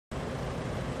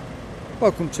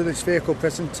Welcome to this vehicle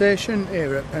presentation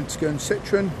here at Pentagon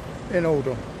Citroen in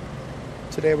Oldham.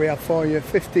 Today we have for you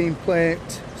 15 plate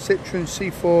Citroen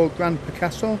C4 Grand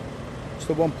Picasso. It's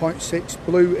the 1.6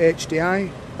 blue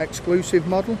HDI exclusive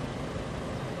model,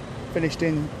 finished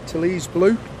in Toulouse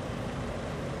blue.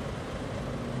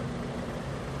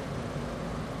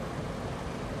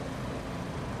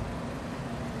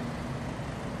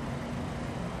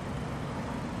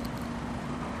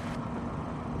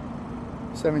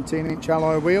 (17-inch)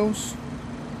 alloy wheels.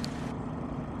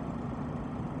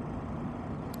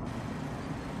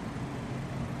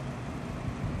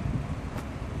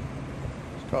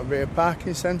 It's got rear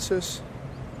parking sensors.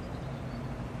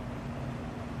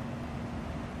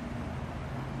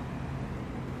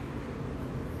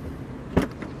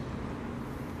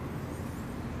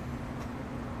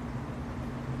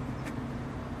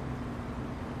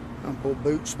 Ample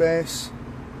boot space.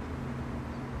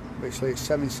 Obviously it's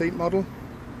a 7-seat model.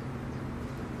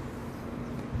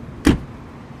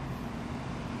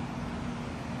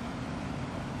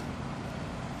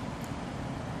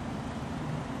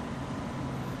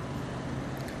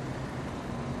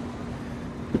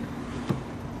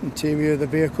 Interior of the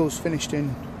vehicle is finished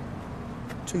in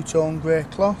two-tone grey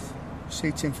cloth,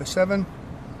 seating for 7.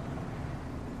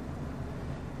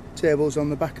 Tables on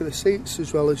the back of the seats,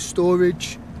 as well as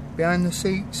storage behind the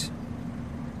seats,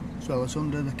 as well as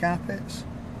under the carpets.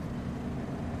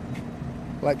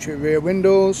 Electric rear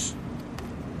windows.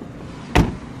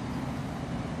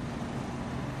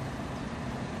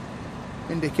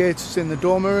 Indicators in the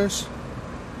door mirrors.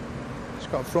 It's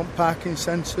got front parking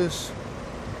sensors,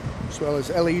 as well as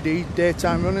LED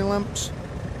daytime running lamps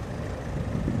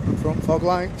and front fog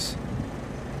lights.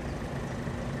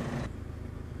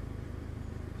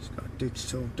 It's got a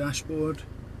digital dashboard,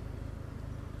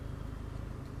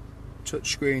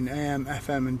 touchscreen AM,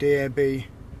 FM and DAB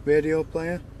radio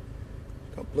player.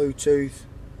 It's got Bluetooth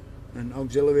and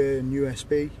auxiliary and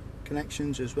USB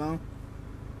connections as well.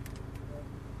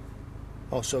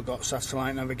 Also got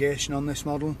satellite navigation on this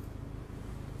model.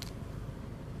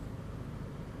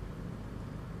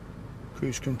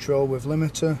 Cruise control with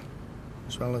limiter,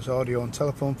 as well as audio and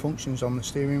telephone functions on the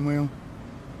steering wheel.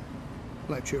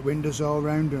 Electric windows all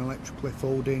round and electrically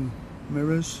folding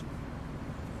mirrors.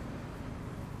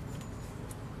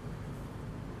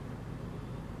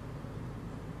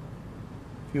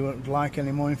 If you would like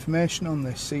any more information on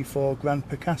this C4 Grand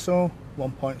Picasso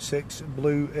 1.6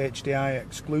 blue HDI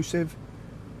exclusive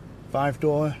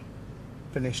 5-door,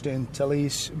 finished in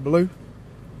Toulouse blue,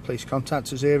 please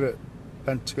contact us here at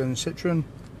Pentagon Citroen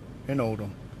in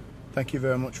Oldham. Thank you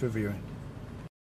very much for viewing.